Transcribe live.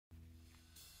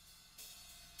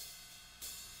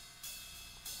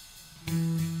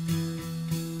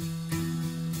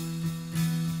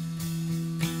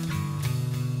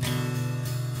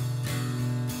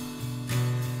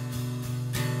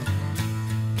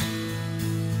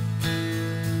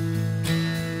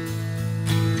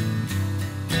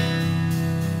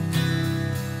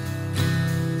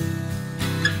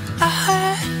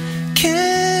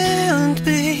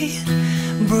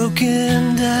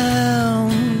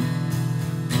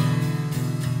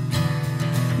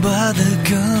by the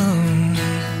gun.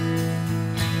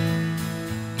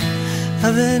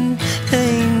 I've an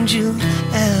angel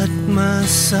at my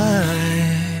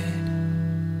side.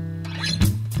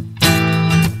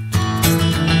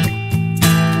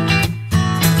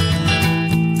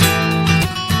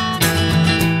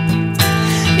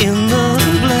 In the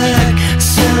black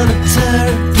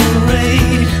sanitary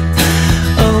parade,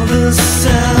 all the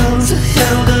sounds are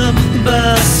held up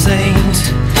by a saint,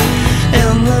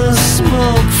 and the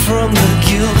smoke from the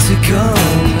guilty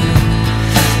gun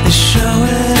is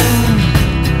showing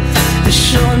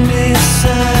me a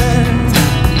sign.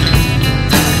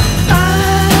 I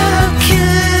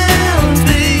can't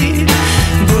be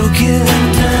broken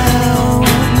down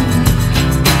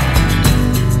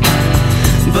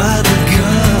by the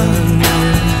gun.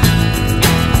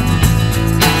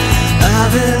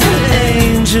 I've an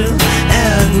angel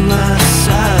at my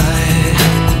side.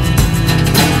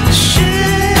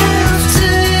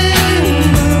 Shifting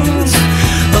moons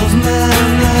of my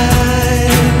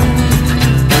mind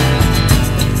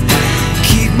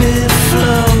keep me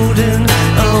floating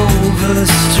over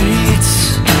streets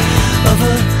of a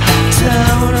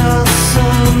town I'll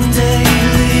someday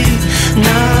leave,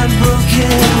 not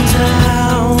broken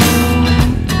down,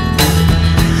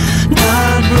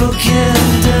 not broken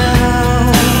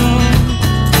down,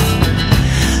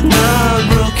 not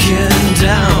broken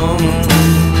down.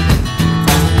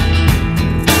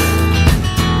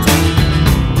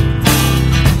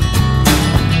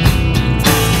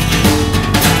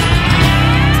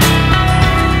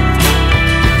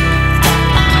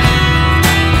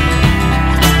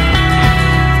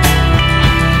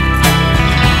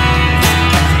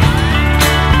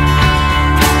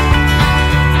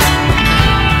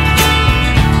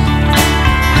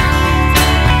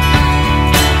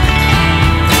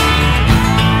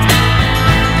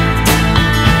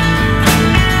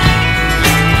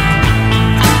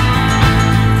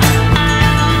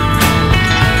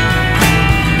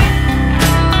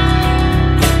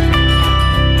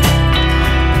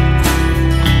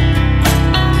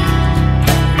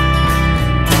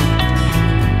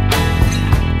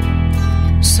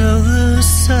 So the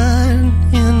sign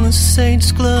in the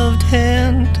saint's gloved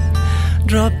hand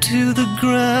dropped to the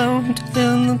ground,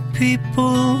 and the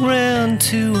people ran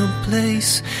to a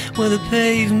place where the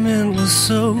pavement was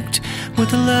soaked with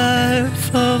the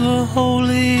life of a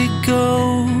Holy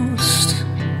Ghost.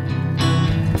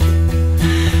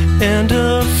 And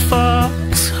a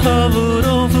fox hovered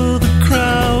over the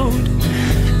crowd,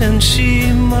 and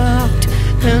she mocked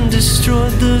and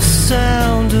destroyed the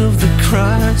sound of the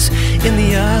cries in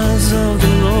the eyes of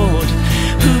the Lord,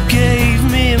 who gave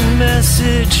me a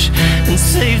message and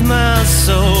saved my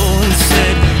soul and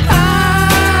said,